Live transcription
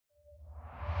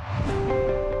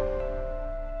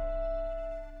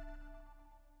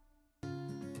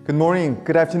Good morning,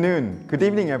 good afternoon, good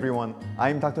evening everyone.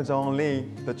 I'm Dr. Jeong Lee,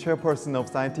 the chairperson of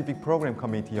Scientific Program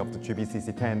Committee of the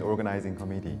GBCC 10 Organizing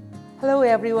Committee. Hello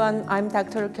everyone, I'm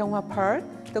Dr. Kyong Hwa Park,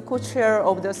 the co-chair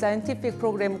of the Scientific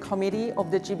Program Committee of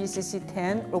the GBCC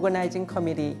 10 Organizing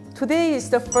Committee. Today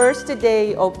is the first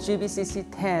day of GBCC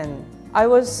 10. I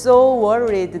was so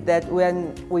worried that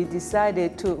when we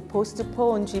decided to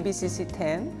postpone GBCC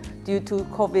 10 due to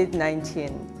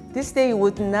COVID-19, this day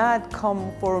would not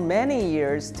come for many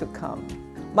years to come.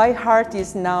 My heart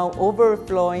is now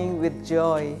overflowing with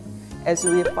joy as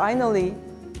we finally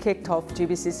kicked off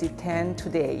GBCC 10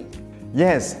 today.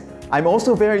 Yes, I'm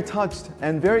also very touched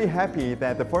and very happy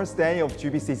that the first day of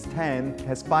GBCC 10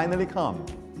 has finally come.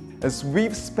 As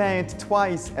we've spent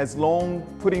twice as long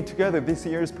putting together this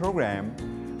year's program,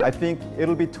 I think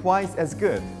it'll be twice as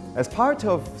good. As part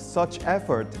of such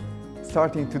effort,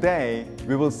 starting today,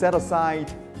 we will set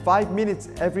aside 5 minutes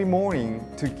every morning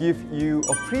to give you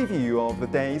a preview of the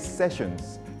day's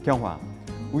sessions. Kyong Hwa,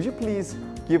 would you please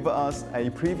give us a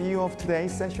preview of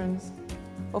today's sessions?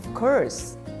 Of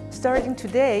course. Starting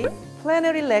today,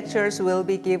 plenary lectures will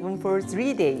be given for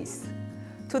 3 days.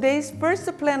 Today's first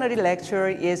plenary lecture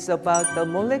is about the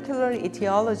molecular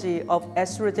etiology of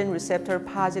estrogen receptor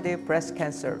positive breast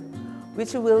cancer,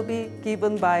 which will be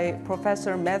given by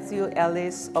Professor Matthew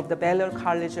Ellis of the Baylor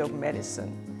College of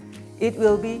Medicine. It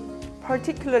will be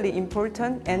particularly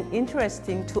important and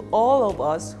interesting to all of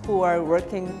us who are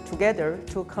working together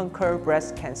to conquer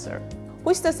breast cancer.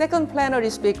 Who is the second plenary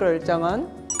speaker, Jeong?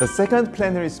 The second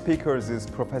plenary speaker is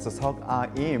Professor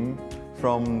Seok Im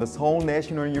from the Seoul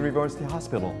National University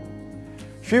Hospital.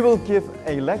 She will give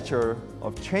a lecture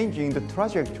of changing the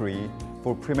trajectory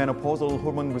for premenopausal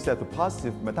hormone receptor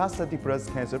positive metastatic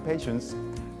breast cancer patients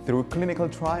through clinical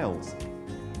trials,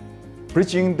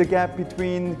 bridging the gap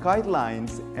between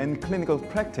guidelines and clinical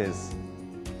practice.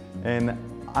 And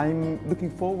I'm looking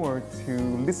forward to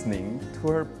listening to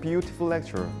her beautiful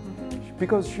lecture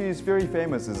because she is very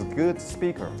famous as a good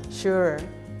speaker. Sure.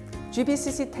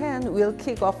 GBCC 10 will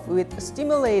kick off with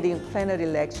stimulating plenary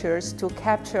lectures to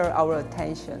capture our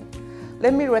attention.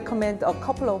 Let me recommend a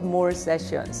couple of more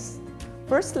sessions.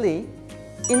 Firstly,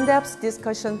 in-depth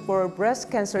discussion for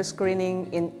breast cancer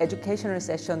screening in educational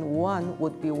session 1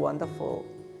 would be wonderful.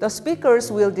 The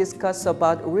speakers will discuss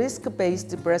about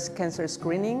risk-based breast cancer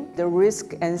screening, the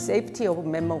risk and safety of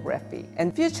mammography,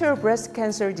 and future breast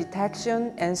cancer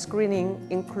detection and screening,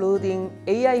 including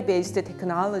AI-based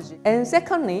technology. And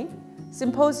secondly,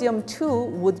 Symposium 2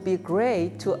 would be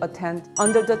great to attend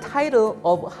under the title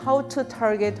of How to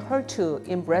Target HER2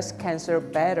 in Breast Cancer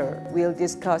Better. We'll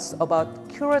discuss about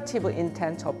curative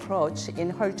intent approach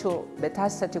in HER2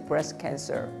 metastatic breast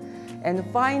cancer and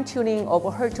fine-tuning of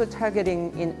HER2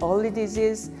 targeting in early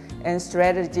disease and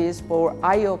strategies for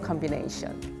IO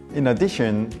combination. In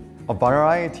addition, a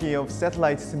variety of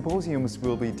satellite symposiums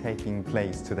will be taking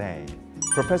place today.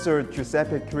 Professor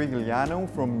Giuseppe Cirigliano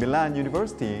from Milan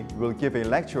University will give a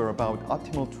lecture about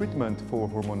optimal treatment for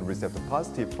hormone receptor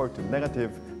positive, HER2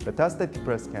 negative metastatic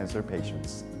breast cancer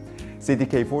patients.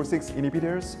 CDK4/6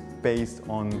 inhibitors based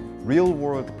on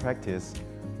real-world practice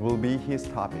will be his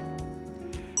topic.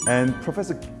 And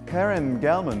Professor Karen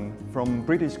Gelman from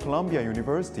British Columbia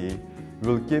University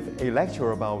will give a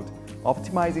lecture about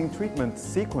optimizing treatment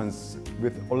sequence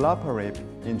with olaparib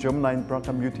in germline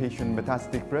BRCA mutation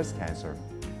metastatic breast cancer.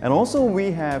 And also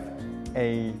we have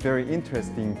a very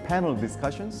interesting panel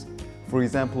discussions. For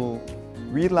example,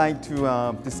 we'd like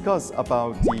to discuss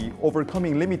about the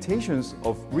overcoming limitations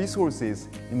of resources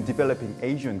in developing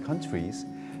Asian countries.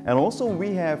 And also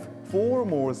we have 4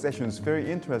 more sessions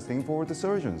very interesting for the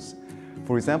surgeons.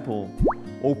 For example,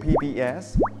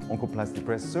 OPBS, oncoplastic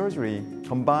breast surgery,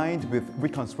 combined with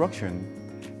reconstruction,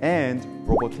 and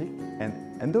robotic and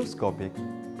endoscopic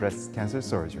breast cancer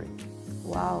surgery.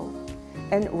 Wow.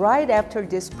 And right after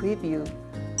this preview,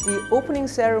 the opening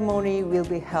ceremony will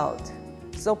be held.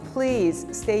 So please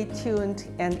stay tuned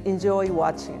and enjoy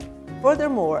watching.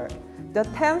 Furthermore, the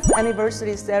 10th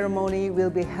anniversary ceremony will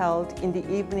be held in the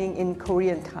evening in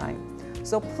Korean time.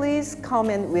 So please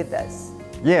comment with us.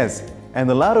 Yes, and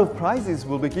a lot of prizes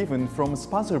will be given from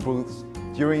sponsor booths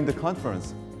during the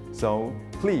conference. So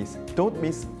please don't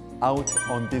miss out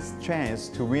on this chance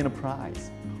to win a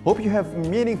prize. Hope you have a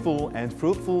meaningful and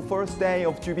fruitful first day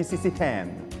of GBCC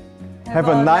 10. Have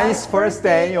a nice first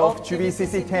day of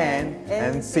GBCC 10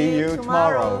 and see you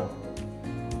tomorrow.